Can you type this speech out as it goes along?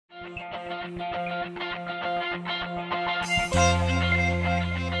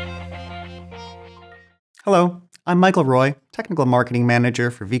Hello, I'm Michael Roy, Technical Marketing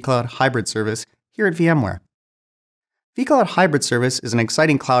Manager for vCloud Hybrid Service here at VMware. vCloud Hybrid Service is an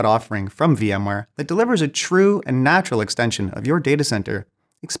exciting cloud offering from VMware that delivers a true and natural extension of your data center,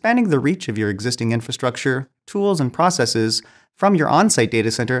 expanding the reach of your existing infrastructure, tools, and processes from your on-site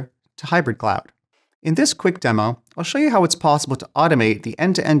data center to hybrid cloud. In this quick demo, I'll show you how it's possible to automate the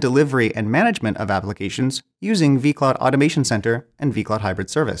end-to-end delivery and management of applications using vCloud Automation Center and vCloud Hybrid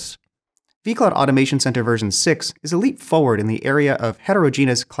Service. vCloud Automation Center version 6 is a leap forward in the area of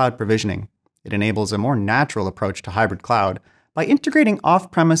heterogeneous cloud provisioning. It enables a more natural approach to hybrid cloud by integrating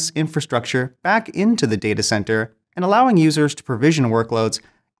off-premise infrastructure back into the data center and allowing users to provision workloads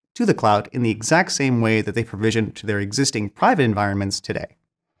to the cloud in the exact same way that they provision to their existing private environments today.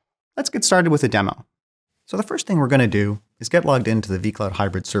 Let's get started with a demo. So the first thing we're going to do is get logged into the vCloud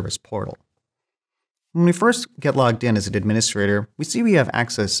Hybrid Service portal. When we first get logged in as an administrator, we see we have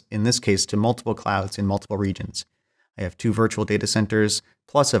access, in this case, to multiple clouds in multiple regions. I have 2 virtual data centers,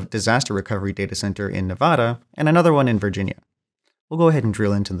 plus a disaster recovery data center in Nevada, and another one in Virginia. We'll go ahead and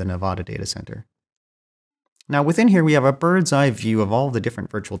drill into the Nevada data center. Now within here, we have a bird's eye view of all the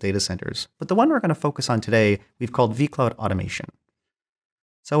different virtual data centers, but the one we're going to focus on today, we've called vCloud Automation.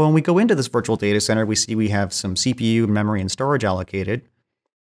 So when we go into this virtual data center, we see we have some CPU, memory, and storage allocated.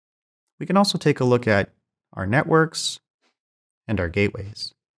 We can also take a look at our networks and our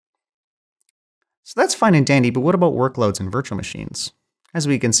gateways. So that's fine and dandy, but what about workloads and virtual machines? As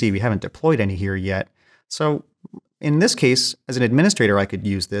we can see, we haven't deployed any here yet. So in this case, as an administrator, I could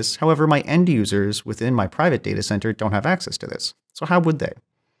use this. However, my end users within my private data center don't have access to this. So how would they?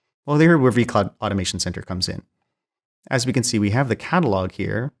 Well, there where vCloud Automation Center comes in. As we can see, we have the catalog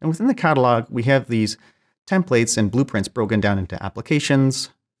here. And within the catalog, we have these templates and blueprints broken down into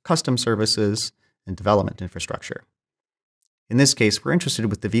applications, custom services, and development infrastructure. In this case, we're interested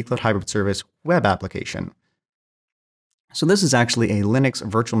with the vCloud Hybrid Service web application. So this is actually a Linux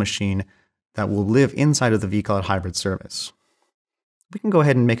virtual machine that will live inside of the vCloud Hybrid Service. We can go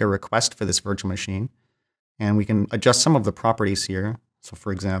ahead and make a request for this virtual machine, and we can adjust some of the properties here. So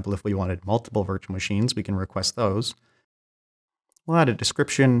for example, if we wanted multiple virtual machines, we can request those. We'll add a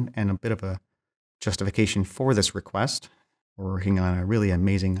description and a bit of a justification for this request. We're working on a really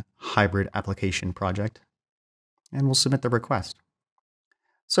amazing hybrid application project, and we'll submit the request.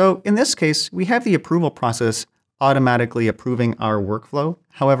 So in this case, we have the approval process automatically approving our workflow.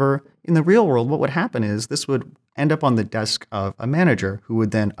 However, in the real world, what would happen is this would end up on the desk of a manager who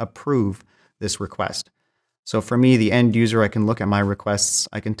would then approve this request. So for me, the end user, I can look at my requests.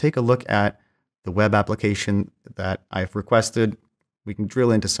 I can take a look at the web application that I've requested. We can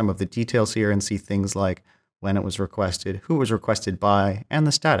drill into some of the details here and see things like when it was requested, who it was requested by, and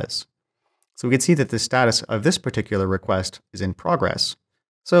the status. So we can see that the status of this particular request is in progress.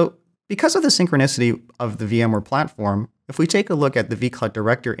 So because of the synchronicity of the VMware platform, if we take a look at the vCloud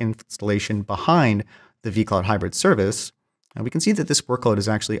Director installation behind the vCloud Hybrid Service, we can see that this workload is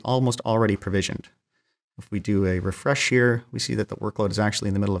actually almost already provisioned. If we do a refresh here, we see that the workload is actually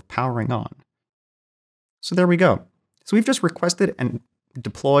in the middle of powering on. So there we go. So we've just requested and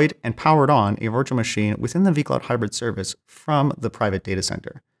deployed and powered on a virtual machine within the vCloud Hybrid Service from the private data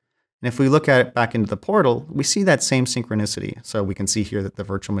center. And if we look at it back into the portal, we see that same synchronicity. So we can see here that the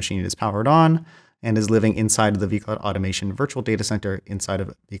virtual machine is powered on and is living inside of the vCloud Automation virtual data center inside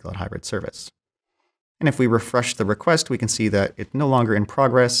of vCloud Hybrid Service. And if we refresh the request, we can see that it's no longer in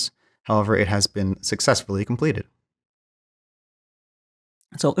progress. However, it has been successfully completed.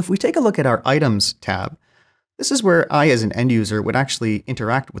 So if we take a look at our Items tab, this is where I, as an end user, would actually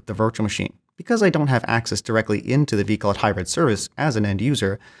interact with the virtual machine. Because I don't have access directly into the vCloud Hybrid Service as an end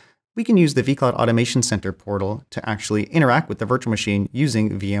user, we can use the vCloud Automation Center portal to actually interact with the virtual machine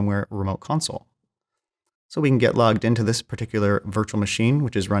using VMware Remote Console. So we can get logged into this particular virtual machine,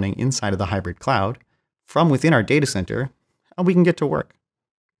 which is running inside of the hybrid cloud, from within our data center, and we can get to work.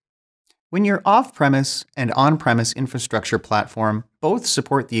 When your off-premise and on-premise infrastructure platform both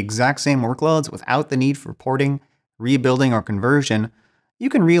support the exact same workloads without the need for porting, rebuilding, or conversion, you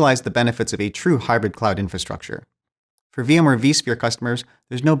can realize the benefits of a true hybrid cloud infrastructure. For VMware vSphere customers,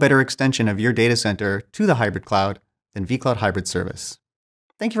 there's no better extension of your data center to the hybrid cloud than vCloud Hybrid Service.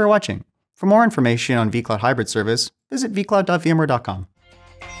 Thank you for watching. For more information on vCloud Hybrid Service, visit vcloud.vmware.com.